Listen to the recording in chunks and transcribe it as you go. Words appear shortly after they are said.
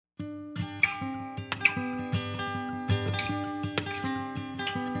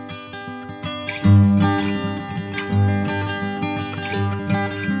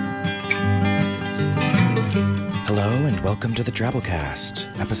Welcome to the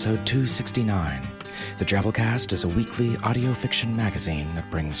Drabblecast, episode 269. The Drabblecast is a weekly audio fiction magazine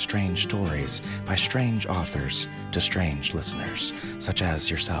that brings strange stories by strange authors to strange listeners, such as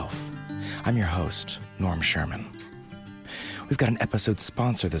yourself. I'm your host, Norm Sherman. We've got an episode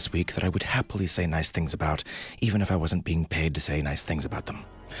sponsor this week that I would happily say nice things about, even if I wasn't being paid to say nice things about them.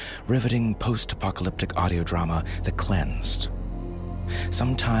 Riveting post-apocalyptic audio drama, The Cleansed.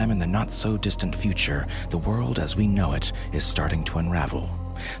 Sometime in the not-so-distant future, the world as we know it is starting to unravel.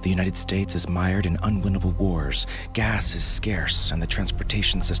 The United States is mired in unwinnable wars, gas is scarce, and the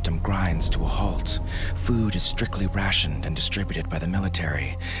transportation system grinds to a halt. Food is strictly rationed and distributed by the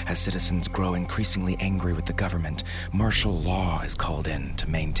military. As citizens grow increasingly angry with the government, martial law is called in to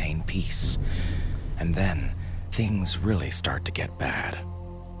maintain peace. And then, things really start to get bad.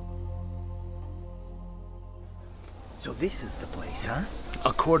 So this is the place, huh?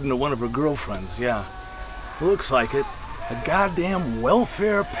 According to one of her girlfriends, yeah. Looks like it. A goddamn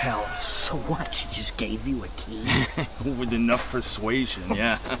welfare palace. So what, she just gave you a key? With enough persuasion,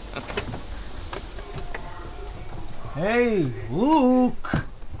 yeah. Hey, Luke!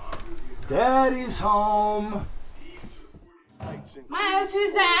 Daddy's home. Miles,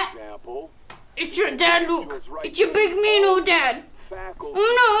 who's that? It's your dad, Luke. It's your big mean old dad.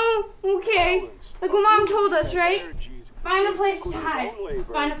 Oh no, okay. Like what Mom told us, right? Find a place to hide.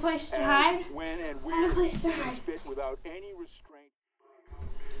 Find a place to hide. Find a place to hide.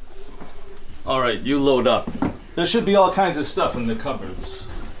 Alright, you load up. There should be all kinds of stuff in the cupboards.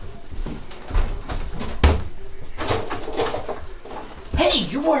 Hey,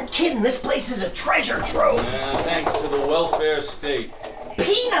 you weren't kidding. This place is a treasure trove. Yeah, thanks to the welfare state.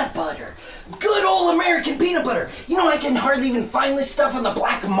 Peanut butter. Good old American peanut butter. You know, I can hardly even find this stuff on the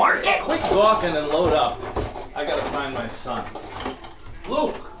black market. Quit talking and load up. I gotta find my son.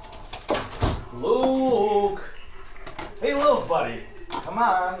 Luke! Luke! Hey, Luke, buddy. Come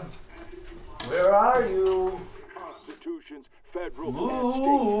on. Where are you? Constitution's federal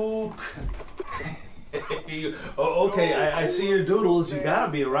Luke! Okay, I see your doodles. You gotta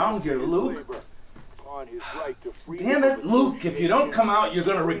be around here, Luke. Damn it, Luke, if you don't come out, you're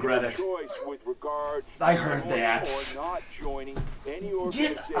gonna regret it. I heard that.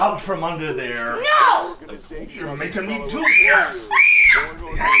 Get out from under there. No! You're making me do this.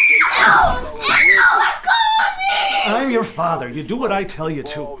 Ow! Let go of me! I'm your father. You do what I tell you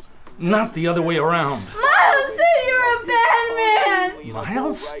to. Not the other way around. Miles said you're a bad man!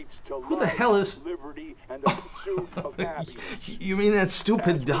 Miles? Who the hell is... You mean that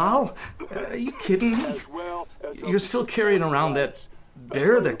stupid doll? Are you kidding me? You're still carrying around that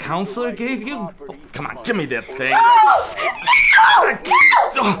bear the counselor gave you? Oh, come on, give me that thing. I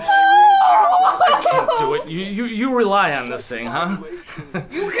can't do it. You rely on this thing, huh?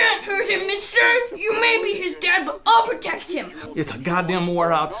 You can't hurt him, mister. You may be his dad, but I'll protect him. It's a goddamn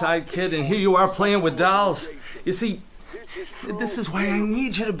war outside, kid, and here you are playing with dolls. You see, this is why I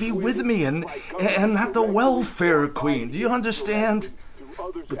need you to be with me and not the welfare queen. Do you understand?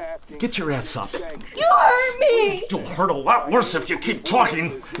 Get your ass up. You hurt me. You'll hurt a lot worse if you keep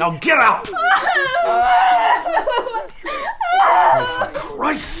talking. Now get out. Oh, for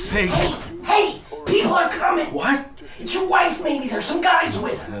Christ's sake. Hey, people are coming. What? It's your wife, maybe. There's some guys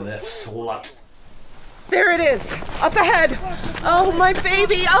with her. Oh, that slut. There it is, up ahead. Oh, my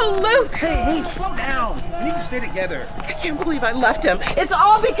baby. Oh, Luke. Hey, slow down. We need to stay together. I can't believe I left him. It's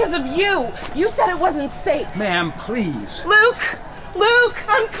all because of you. You said it wasn't safe. Ma'am, please. Luke,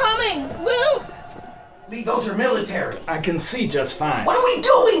 I'm coming. Luke. Lee, those are military. I can see just fine. What are we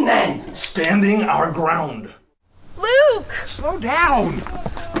doing then? Standing our ground. Luke. Slow down.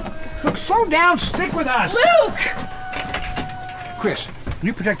 Look, slow down. Stick with us. Luke. Chris,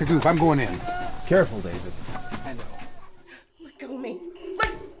 you protect the group. I'm going in. Careful, David. I know. Let go of me.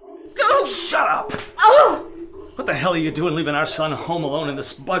 Let go. Shut up. Oh. What the hell are you doing leaving our son home alone in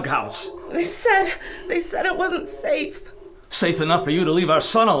this bug house? They said it wasn't safe. Safe enough for you to leave our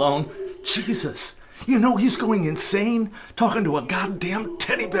son alone? Jesus. You know he's going insane? Talking to a goddamn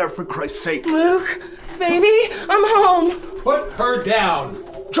teddy bear, for Christ's sake. Luke, baby, I'm home. Put her down.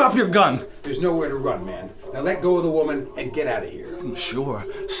 Drop your gun. There's nowhere to run, man. Now let go of the woman and get out of here. Sure.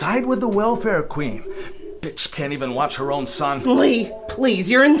 Side with the welfare queen. Bitch can't even watch her own son. Lee, please,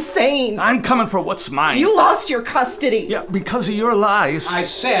 you're insane. I'm coming for what's mine. You lost your custody. Yeah, because of your lies. I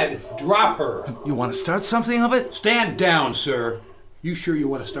said drop her. You want to start something of it? Stand down, sir. You sure you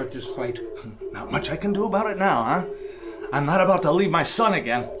want to start this fight? Not much I can do about it now, huh? I'm not about to leave my son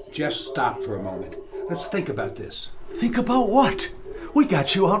again. Just stop for a moment. Let's think about this. Think about what? We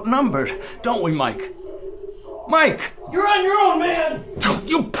got you outnumbered, don't we, Mike? Mike! You're on your own, man!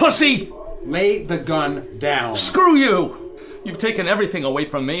 You pussy! Lay the gun down. Screw you! You've taken everything away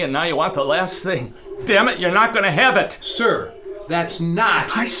from me, and now you want the last thing. Damn it, you're not going to have it. Sir, that's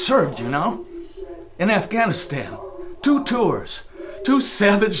not... I served, in Afghanistan. 2 tours. 2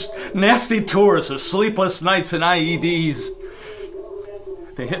 savage, nasty tours of sleepless nights and IEDs.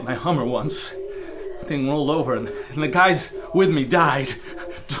 They hit my Hummer once. The thing rolled over, and the guys with me died.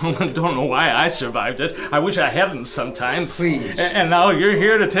 Don't know why I survived it. I wish I hadn't sometimes. Please. And now you're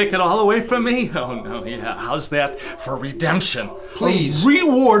here to take it all away from me? Oh, no, yeah. How's that for redemption? Please. A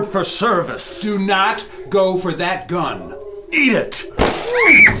reward for service. Do not go for that gun. Eat it.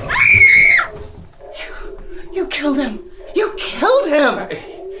 You killed him. You killed him.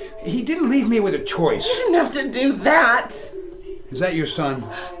 He didn't leave me with a choice. You didn't have to do that. Is that your son?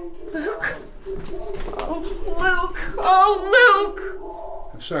 Luke. Oh, Luke. Oh, Luke.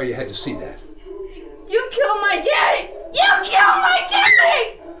 I'm sorry you had to see that. You killed my daddy! You killed my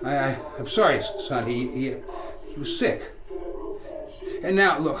daddy! I'm sorry, son. He was sick. And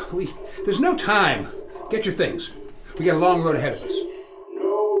now, look, there's no time. Get your things. We got a long road ahead of us.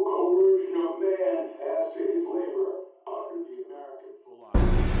 No coercion of man as to his labor under the American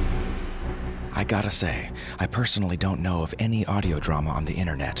philosophy. I gotta say, I personally don't know of any audio drama on the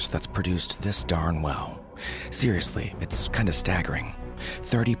internet that's produced this darn well. Seriously, it's kind of staggering.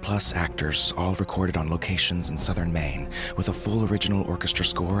 30-plus actors, all recorded on locations in southern Maine, with a full original orchestra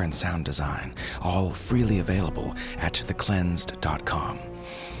score and sound design, all freely available at thecleansed.com.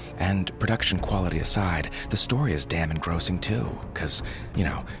 And production quality aside, the story is damn engrossing too, because,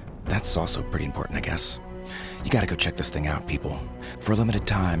 that's also pretty important, I guess. You gotta go check this thing out, people. For a limited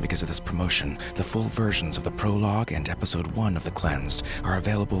time, because of this promotion, the full versions of the prologue and episode 1 of The Cleansed are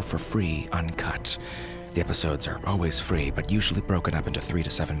available for free, uncut. The episodes are always free, but usually broken up into 3 to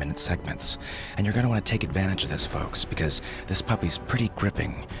 7 minute segments. And you're going to want to take advantage of this, folks, because this puppy's pretty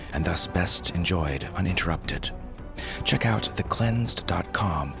gripping, and thus best enjoyed uninterrupted. Check out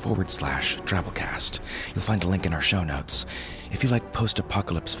thecleansed.com/Drabblecast. You'll find a link in our show notes. If you like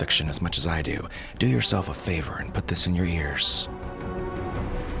post-apocalypse fiction as much as I do yourself a favor and put this in your ears.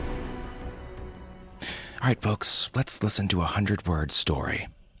 All right, folks, let's listen to a 100-word story.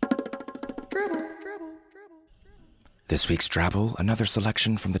 This week's Drabble, another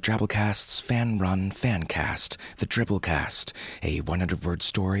selection from the Drabblecast's fan-run fancast, the Drabblecast, a 100-word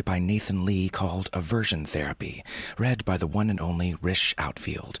story by Nathan Lee called Aversion Therapy, read by the one and only Rish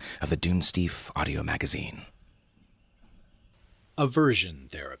Outfield of the Dunesteef audio magazine. Aversion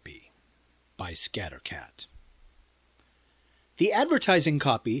Therapy by Scattercat. The advertising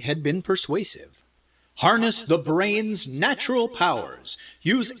copy had been persuasive. Harness the brain's natural powers.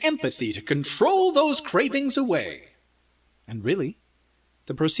 Use empathy to control those cravings away. And really,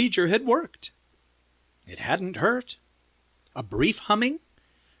 the procedure had worked. It hadn't hurt. A brief humming,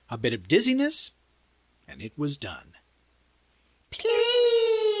 a bit of dizziness, and it was done.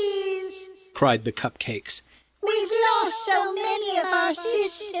 Please, cried the cupcakes. We've lost so many of our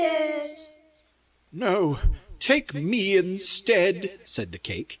sisters. No, take me instead, said the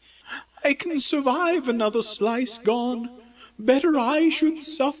cake. I can survive another slice gone. Better I should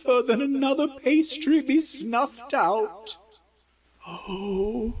suffer than another pastry be snuffed out.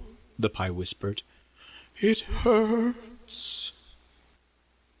 Oh, the pie whispered, it hurts.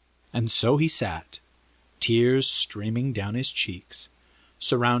 And so he sat, tears streaming down his cheeks,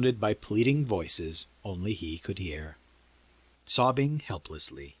 surrounded by pleading voices only he could hear, sobbing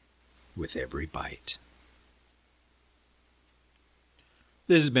helplessly with every bite.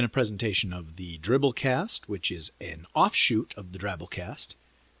 This has been a presentation of the Drabblecast, which is an offshoot of the Drabblecast.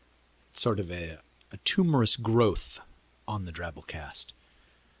 It's sort of a tumorous growth on the Drabblecast.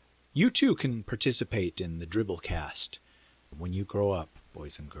 You too can participate in the Drabblecast when you grow up,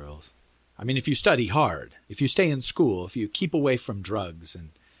 boys and girls. I mean, if you study hard, if you stay in school, if you keep away from drugs,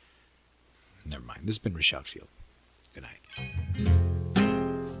 and... Never mind, this has been Rish Outfield. Good night.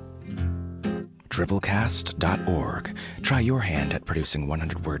 Drabblecast.org. Try your hand at producing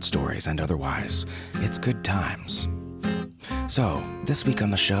 100-word stories and otherwise. It's good times. So, this week on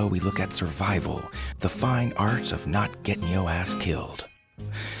the show, we look at survival, the fine art of not getting your ass killed.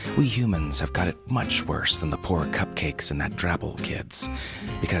 We humans have got it much worse than the poor cupcakes and that Drabble kids.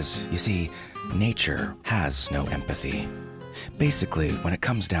 Because, you see, nature has no empathy. Basically, when it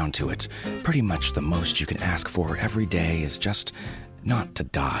comes down to it, pretty much the most you can ask for every day is just not to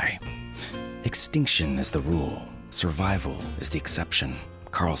die. Extinction is the rule. Survival is the exception,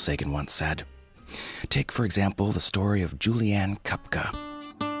 Carl Sagan once said. Take, for example, the story of Julianne Kupka.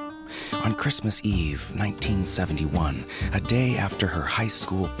 On Christmas Eve, 1971, a day after her high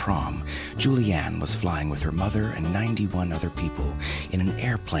school prom, Julianne was flying with her mother and 91 other people in an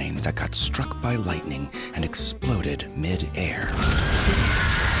airplane that got struck by lightning and exploded mid-air.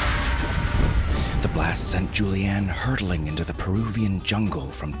 The blast sent Julianne hurtling into the Peruvian jungle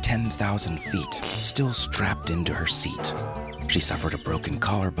from 10,000 feet, still strapped into her seat. She suffered a broken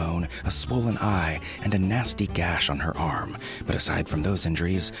collarbone, a swollen eye, and a nasty gash on her arm. But aside from those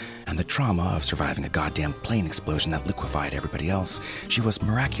injuries, and the trauma of surviving a goddamn plane explosion that liquefied everybody else, she was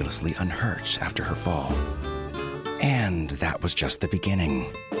miraculously unhurt after her fall. And that was just the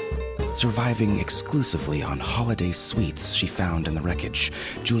beginning. Surviving exclusively on holiday sweets she found in the wreckage,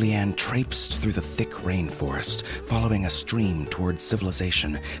 Julianne traipsed through the thick rainforest, following a stream towards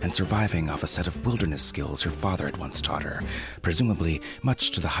civilization and surviving off a set of wilderness skills her father had once taught her, presumably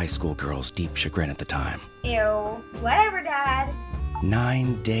much to the high school girl's deep chagrin at the time. Ew. Whatever, Dad.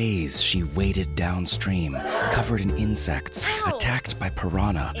 9 days she waded downstream, covered in insects, attacked by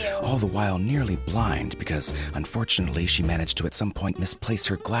piranha, all the while nearly blind because, unfortunately, she managed to at some point misplace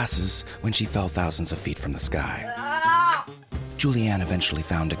her glasses when she fell thousands of feet from the sky. Julianne eventually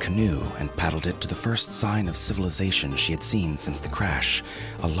found a canoe and paddled it to the first sign of civilization she had seen since the crash,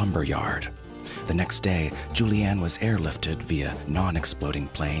 a lumber yard. The next day, Julianne was airlifted via non-exploding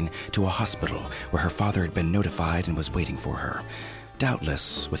plane to a hospital where her father had been notified and was waiting for her,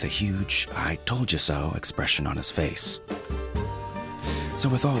 doubtless with a huge "I told you so" expression on his face. So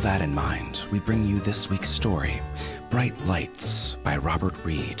with all that in mind, we bring you this week's story, Bright Lights by Robert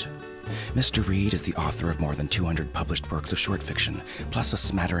Reed. Mr. Reed is the author of more than 200 published works of short fiction, plus a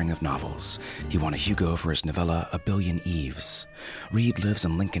smattering of novels. He won a Hugo for his novella A Billion Eves. Reed lives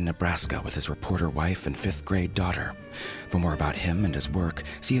in Lincoln, Nebraska with his reporter wife and 5th-grade daughter. For more about him and his work,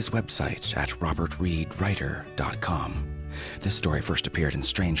 see his website at robertreedwriter.com. This story first appeared in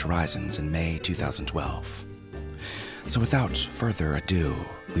Strange Horizons in May 2012. So without further ado,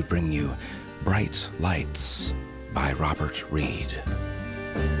 we bring you Bright Lights by Robert Reed.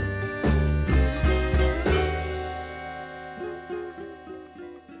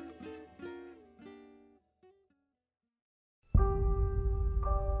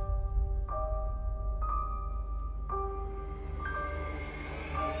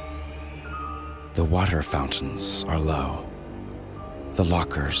 The water fountains are low. The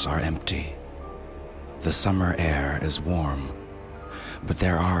lockers are empty. The summer air is warm. But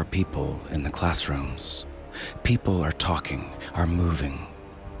there are people in the classrooms. People are talking, are moving.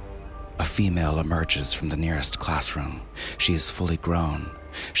 A female emerges from the nearest classroom. She is fully grown.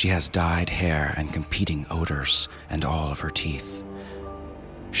 She has dyed hair and competing odors and all of her teeth.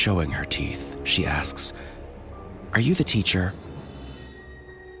 Showing her teeth, she asks, "Are you the teacher?"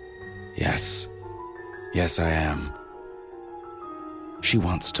 "Yes. Yes, I am." She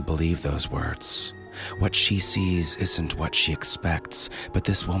wants to believe those words. What she sees isn't what she expects, but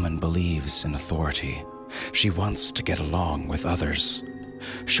this woman believes in authority. She wants to get along with others.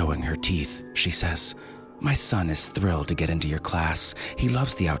 Showing her teeth, she says, "My son is thrilled to get into your class. He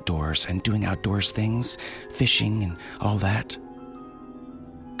loves the outdoors and doing outdoors things, fishing and all that."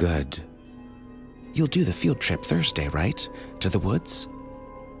 "Good. You'll do the field trip Thursday, right? To the woods?"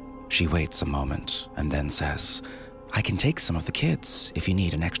 She waits a moment and then says, "I can take some of the kids if you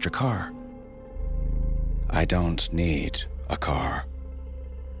need an extra car." "I don't need a car."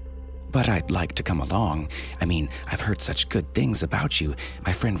 "But I'd like to come along. I mean, I've heard such good things about you.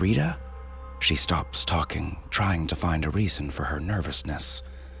 My friend Rita?" She stops talking, trying to find a reason for her nervousness.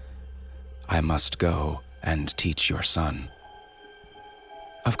 "I must go and teach your son."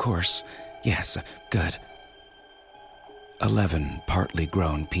 "Of course. Yes, good." 11 partly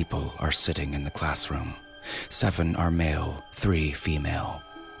grown people are sitting in the classroom. 7 are male, 3 female.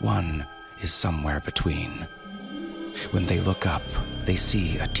 1 is somewhere between. When they look up, they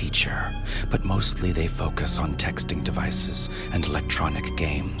see a teacher, but mostly they focus on texting devices and electronic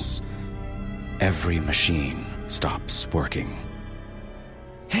games. Every machine stops working.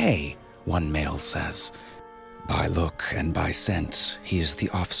 "Hey," one male says. By look and by scent, he is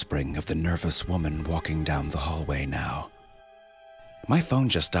the offspring of the nervous woman walking down the hallway now. "My phone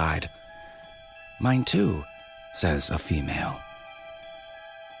just died." "Mine too," says a female.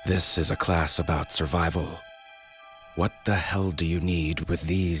 "This is a class about survival. What the hell do you need with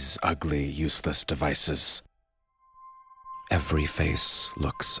these ugly, useless devices?" Every face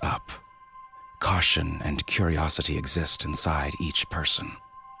looks up. Caution and curiosity exist inside each person.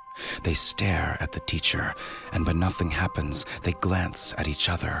 They stare at the teacher, and when nothing happens, they glance at each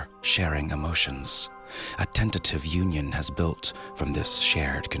other, sharing emotions. A tentative union has built from this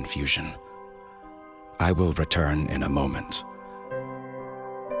shared confusion. "I will return in a moment."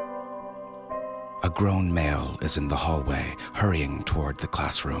 A grown male is in the hallway, hurrying toward the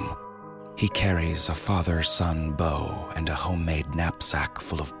classroom. He carries a father-son bow and a homemade knapsack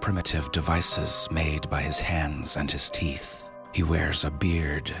full of primitive devices made by his hands and his teeth. He wears a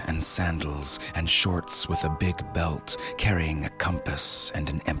beard and sandals and shorts with a big belt, carrying a compass and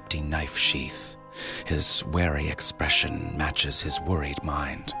an empty knife sheath. His wary expression matches his worried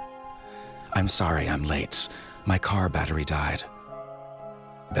mind. "I'm sorry I'm late. My car battery died."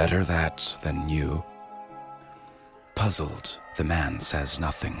 "Better that than you." Puzzled, the man says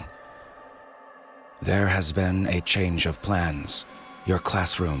nothing. "There has been a change of plans. Your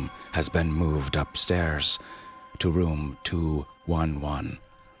classroom has been moved upstairs to room 211.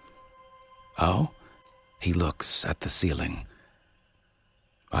 "Oh?" He looks at the ceiling.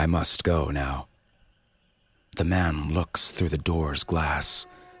 "I must go now." The man looks through the door's glass.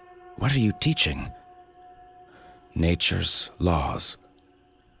 "What are you teaching?" "Nature's laws."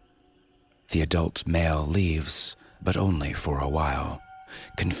 The adult male leaves, but only for a while.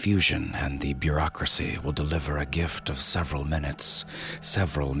 Confusion and the bureaucracy will deliver a gift of several minutes.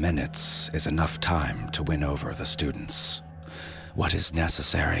 Several minutes is enough time to win over the students. What is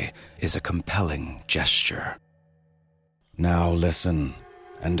necessary is a compelling gesture. "Now listen,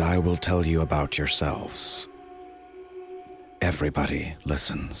 and I will tell you about yourselves." Everybody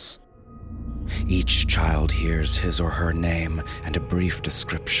listens. Each child hears his or her name and a brief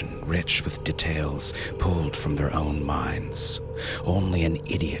description rich with details pulled from their own minds. Only an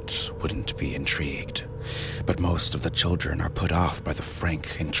idiot wouldn't be intrigued. But most of the children are put off by the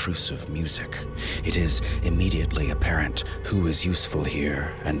frank, intrusive music. It is immediately apparent who is useful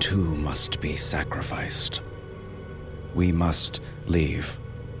here and who must be sacrificed. We must leave.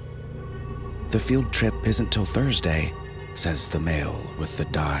 "The field trip isn't till Thursday," says the male with the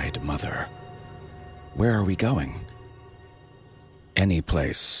dyed mother. "Where are we going?" "Any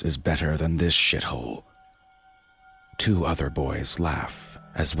place is better than this shithole." Two other boys laugh,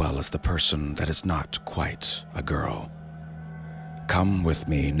 as well as the person that is not quite a girl. "Come with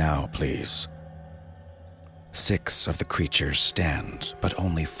me now, please." 6 of the creatures stand, but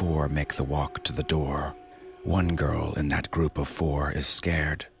only 4 make the walk to the door. One girl in that group of 4 is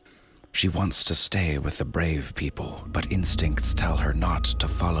scared. She wants to stay with the brave people, but instincts tell her not to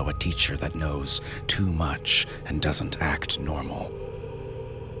follow a teacher that knows too much and doesn't act normal.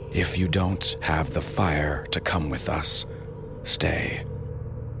 "If you don't have the fire to come with us, stay."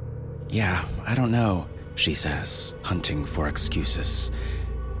 "Yeah, I don't know," she says, hunting for excuses.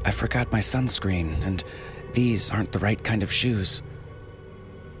 "I forgot my sunscreen, and these aren't the right kind of shoes."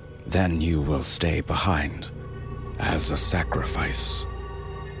 "Then you will stay behind, as a sacrifice."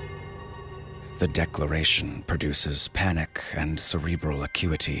 The declaration produces panic and cerebral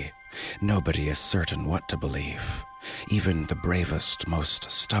acuity. Nobody is certain what to believe. Even the bravest, most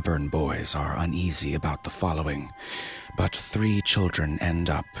stubborn boys are uneasy about the following. But 3 children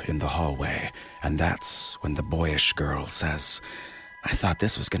end up in the hallway, and that's when the boyish girl says, "I thought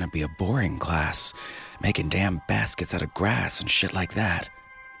this was going to be a boring class, making damn baskets out of grass and shit like that."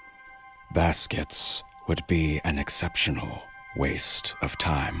 Baskets would be an exceptional waste of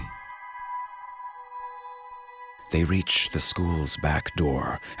time. They reach the school's back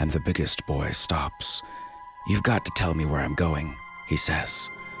door, and the biggest boy stops. "You've got to tell me where I'm going," he says.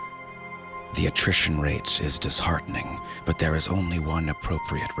 The attrition rate is disheartening, but there is only one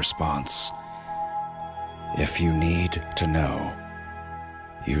appropriate response. "If you need to know,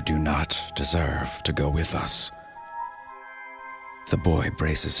 you do not deserve to go with us." The boy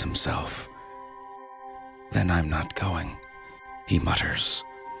braces himself. "Then I'm not going," he mutters.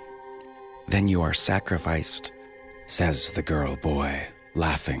 "Then you are sacrificed," says the girl boy,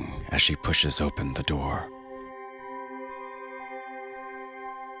 laughing as she pushes open the door.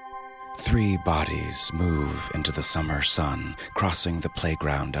 3 bodies move into the summer sun, crossing the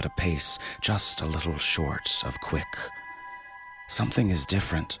playground at a pace just a little short of quick. "Something is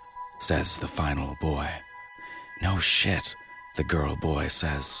different," says the final boy. "No shit," the girl boy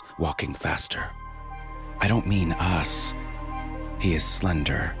says, walking faster. "I don't mean us." He is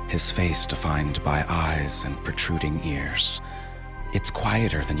slender, his face defined by eyes and protruding ears. "It's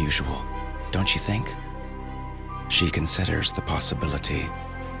quieter than usual, don't you think?" She considers the possibility.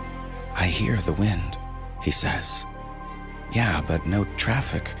 "I hear the wind," he says. "Yeah, but no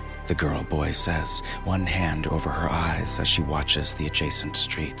traffic," the girl boy says, one hand over her eyes as she watches the adjacent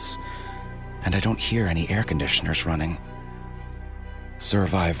streets. "And I don't hear any air conditioners running."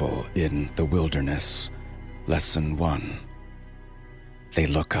 Survival in the Wilderness, Lesson 1. They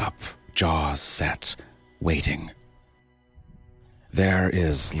look up, jaws set, waiting. There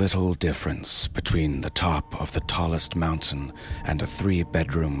is little difference between the top of the tallest mountain and a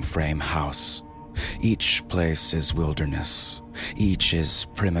 3-bedroom frame house Each place is wilderness. Each is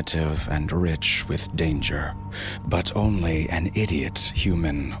primitive and rich with danger. But only an idiot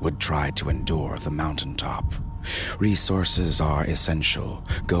human would try to endure the mountaintop. Resources are essential.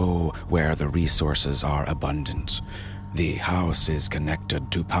 Go where the resources are abundant. The house is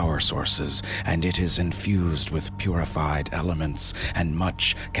connected to power sources, and it is infused with purified elements, and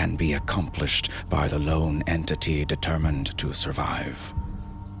much can be accomplished by the lone entity determined to survive.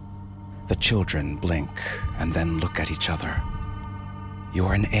 The children blink and then look at each other.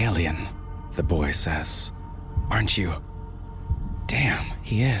 "You're an alien," the boy says. "Aren't you?" "Damn,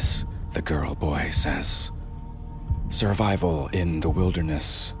 he is," the girl boy says. Survival in the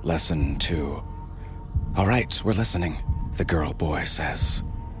Wilderness, Lesson 2. "All right, we're listening," the girl boy says.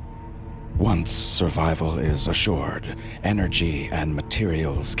 Once survival is assured, energy and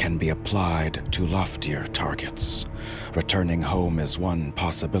materials can be applied to loftier targets. Returning home is one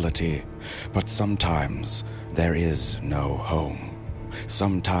possibility, but sometimes there is no home.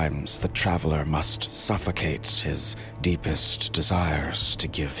 Sometimes the traveler must suffocate his deepest desires to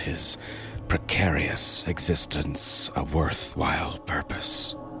give his precarious existence a worthwhile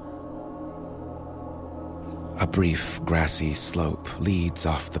purpose. A brief, grassy slope leads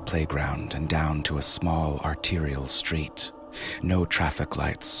off the playground and down to a small arterial street. No traffic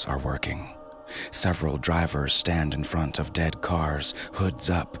lights are working. Several drivers stand in front of dead cars,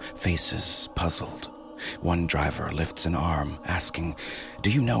 hoods up, faces puzzled. One driver lifts an arm, asking, "Do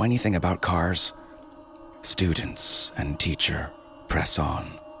you know anything about cars?" Students and teacher press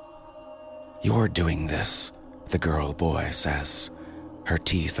on. "You're doing this," the girl boy says. Her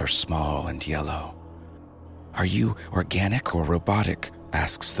teeth are small and yellow. "Are you organic or robotic?"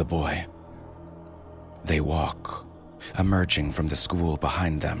 asks the boy. They walk. Emerging from the school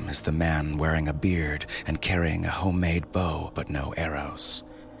behind them is the man wearing a beard and carrying a homemade bow but no arrows.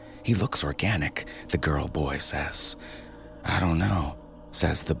 "He looks organic," the girl boy says. "I don't know,"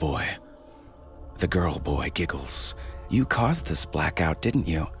 says the boy. The girl boy giggles. "You caused this blackout, didn't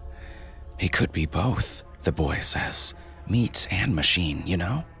you?" "He could be both," the boy says. "Meat and machine, you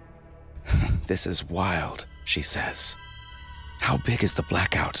know?" "This is wild," she says. "How big is the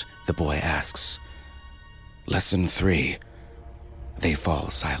blackout?" the boy asks. Lesson 3. They fall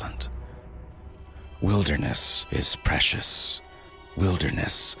silent. Wilderness is precious.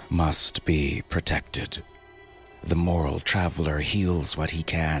 Wilderness must be protected. The moral traveler heals what he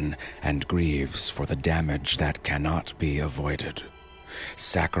can and grieves for the damage that cannot be avoided.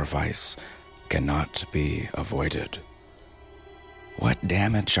 Sacrifice cannot be avoided. "What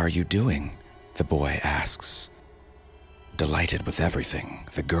damage are you doing?" the boy asks. Delighted with everything,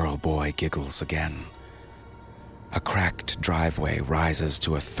 the girl boy giggles again. A cracked driveway rises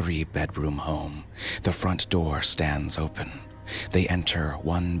to a 3-bedroom home. The front door stands open. They enter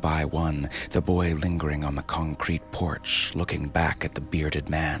one by one, the boy lingering on the concrete porch, looking back at the bearded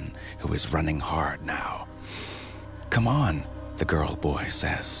man who is running hard now. "Come on," the girl boy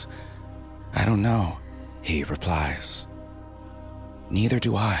says. "I don't know," he replies. "Neither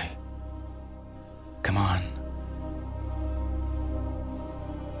do I. Come on."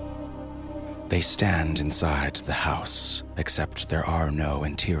 They stand inside the house, except there are no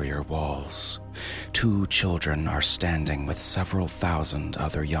interior walls. 2 children are standing with several thousand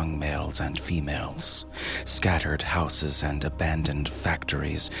other young males and females. Scattered houses and abandoned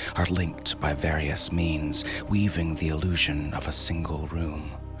factories are linked by various means, weaving the illusion of a single room.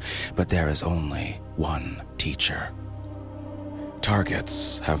 But there is only one teacher.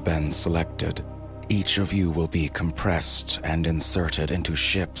 Targets have been selected. Each of you will be compressed and inserted into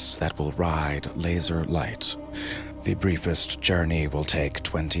ships that will ride laser light. The briefest journey will take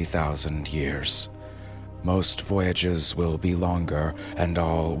 20,000 years. Most voyages will be longer, and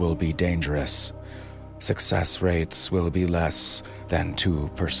all will be dangerous. Success rates will be less than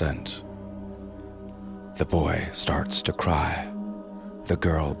 2%. The boy starts to cry. The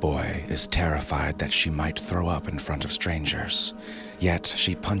girl boy is terrified that she might throw up in front of strangers. Yet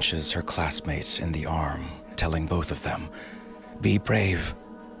she punches her classmate in the arm, telling both of them, "Be brave."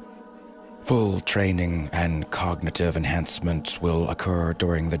 Full training and cognitive enhancement will occur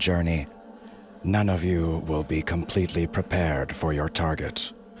during the journey. None of you will be completely prepared for your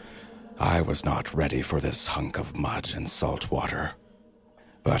target. I was not ready for this hunk of mud and salt water.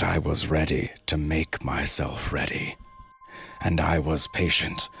 But I was ready to make myself ready. And I was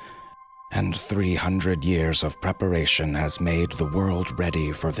patient. And 300 years of preparation has made the world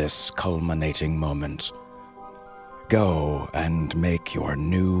ready for this culminating moment. Go and make your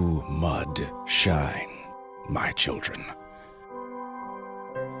new mud shine, my children.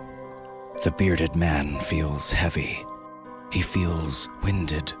 The bearded man feels heavy. He feels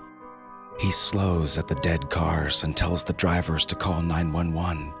winded. He slows at the dead cars and tells the drivers to call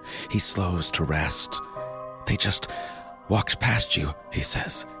 911. He slows to rest. They just walked past you, he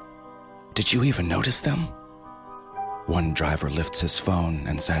says. Did you even notice them? One driver lifts his phone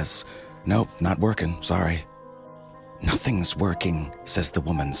and says, Nope, not working, sorry. Nothing's working, says the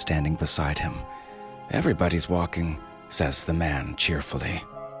woman standing beside him. Everybody's walking, says the man cheerfully.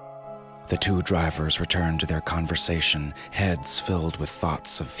 The two drivers return to their conversation, heads filled with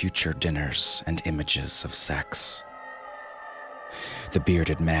thoughts of future dinners and images of sex. The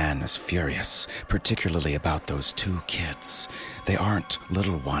bearded man is furious, particularly about those two kids. They aren't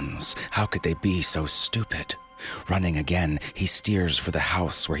little ones. How could they be so stupid? Running again, he steers for the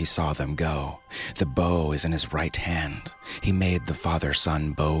house where he saw them go. The bow is in his right hand. He made the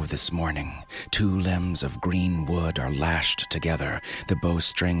father-son bow this morning. 2 limbs of green wood are lashed together. The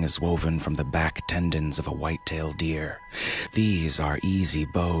bowstring is woven from the back tendons of a white-tailed deer. These are easy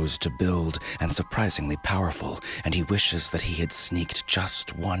bows to build and surprisingly powerful, and he wishes that he had sneaked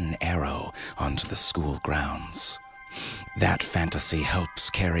just 1 arrow onto the school grounds. That fantasy helps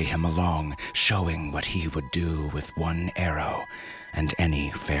carry him along, showing what he would do with 1 arrow and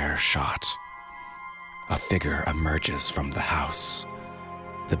any fair shot. A figure emerges from the house.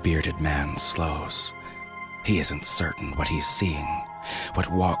 The bearded man slows. He isn't certain what he's seeing.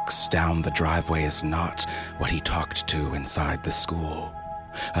 What walks down the driveway is not what he talked to inside the school.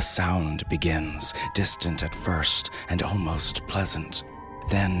 A sound begins, distant at first and almost pleasant.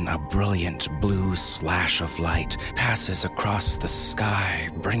 Then a brilliant blue slash of light passes across the sky,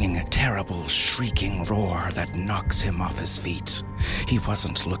 bringing a terrible shrieking roar that knocks him off his feet. He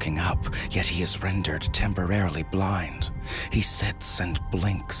wasn't looking up, yet he is rendered temporarily blind. He sits and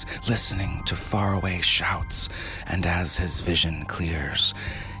blinks, listening to faraway shouts, and as his vision clears,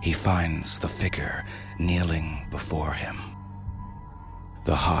 he finds the figure kneeling before him.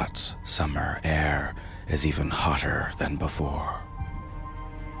 The hot summer air is even hotter than before.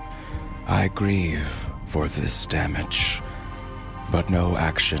 I grieve for this damage, but no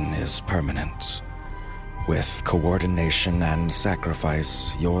action is permanent. With coordination and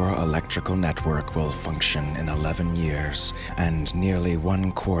sacrifice, your electrical network will function in 11 years, and nearly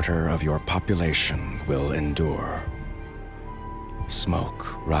 1/4 of your population will endure.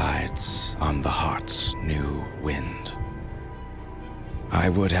 Smoke rides on the hot new wind. I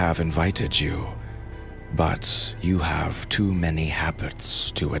would have invited you, but you have too many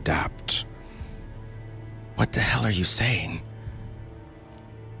habits to adapt. What the hell are you saying?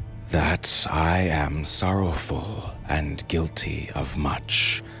 That I am sorrowful and guilty of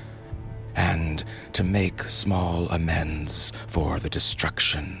much, and to make small amends for the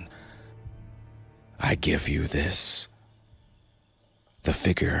destruction, I give you this. The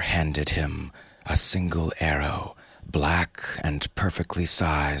figure handed him a single arrow, black and perfectly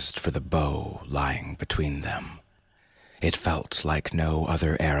sized for the bow lying between them. It felt like no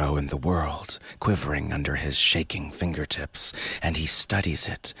other arrow in the world, quivering under his shaking fingertips, and he studies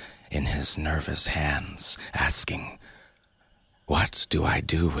it in his nervous hands, asking, "What do I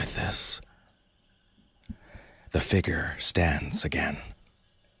do with this?" The figure stands again.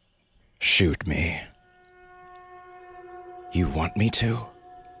 "Shoot me." "You want me to?"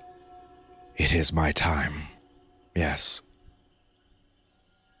 "It is my time. Yes."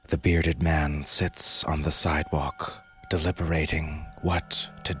 The bearded man sits on the sidewalk, deliberating what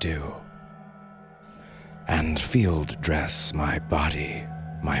to do. "And field dress my body,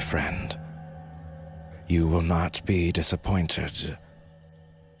 my friend. You will not be disappointed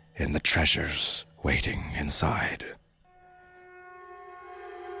in the treasures waiting inside."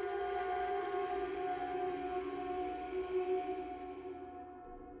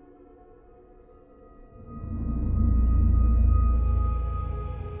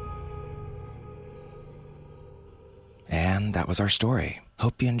 And that was our story.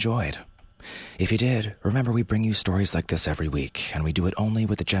 Hope you enjoyed. If you did, remember we bring you stories like this every week, and we do it only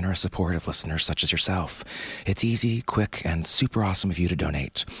with the generous support of listeners such as yourself. It's easy, quick, and super awesome of you to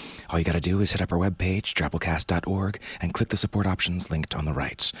donate. All you gotta do is hit up our webpage, drabblecast.org, and click the support options linked on the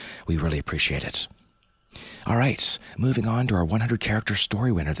right. We really appreciate it. All right, moving on to our 100-character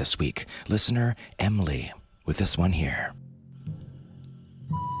story winner this week, listener Emily, with this one here.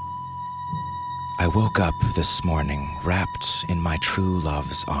 I woke up this morning wrapped in my true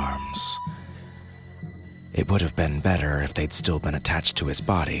love's arms. It would have been better if they'd still been attached to his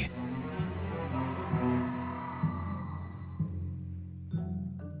body.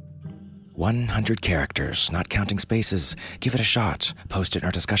 "100 characters, not counting spaces. Give it a shot. Post it in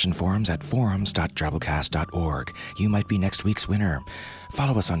our discussion forums at forums.drabblecast.org. You might be next week's winner.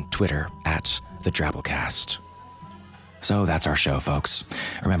 Follow us on Twitter at the Drabblecast. So that's our show, folks.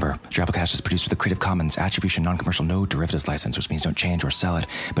 Remember, Drabblecast is produced with a Creative Commons Attribution Non-Commercial No Derivatives license, which means don't change or sell it,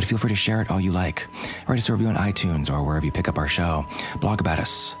 but feel free to share it all you like. Write us a review on iTunes or wherever you pick up our show. Blog about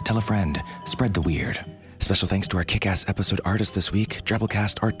us. Tell a friend. Spread the weird. Special thanks to our kick-ass episode artist this week,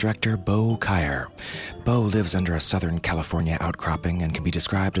 Drabblecast art director Bo Kyer. Bo lives under a Southern California outcropping and can be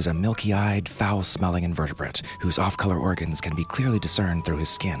described as a milky-eyed, foul-smelling invertebrate whose off-color organs can be clearly discerned through his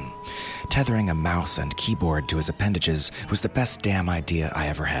skin. Tethering a mouse and keyboard to his appendages was the best damn idea I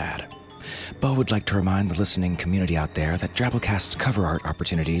ever had. Bo would like to remind the listening community out there that Drabblecast's cover art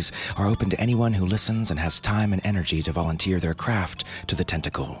opportunities are open to anyone who listens and has time and energy to volunteer their craft to the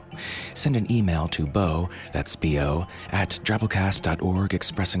tentacle. Send an email to Bo, that's B-O, at drabblecast.org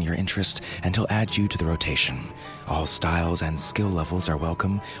expressing your interest, and he'll add you to the rotation. All styles and skill levels are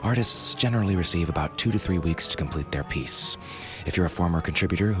welcome. Artists generally receive about 2 to 3 weeks to complete their piece. If you're a former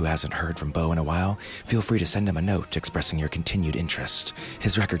contributor who hasn't heard from Bo in a while, feel free to send him a note expressing your continued interest.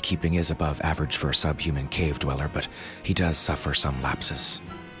 His record keeping is above average for a subhuman cave dweller, but he does suffer some lapses.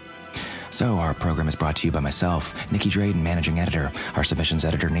 So, our program is brought to you by myself, Nikki Drayden, managing editor, our submissions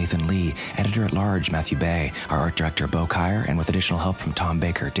editor, Nathan Lee, editor-at-large, Matthew Bay, our art director, Bo Kyer, and with additional help from Tom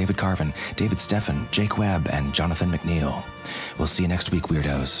Baker, David Carvin, David Steffen, Jake Webb, and Jonathan McNeil. We'll see you next week,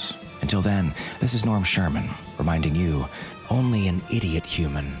 weirdos. Until then, this is Norm Sherman, reminding you, only an idiot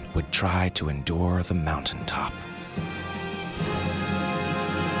human would try to endure the mountaintop.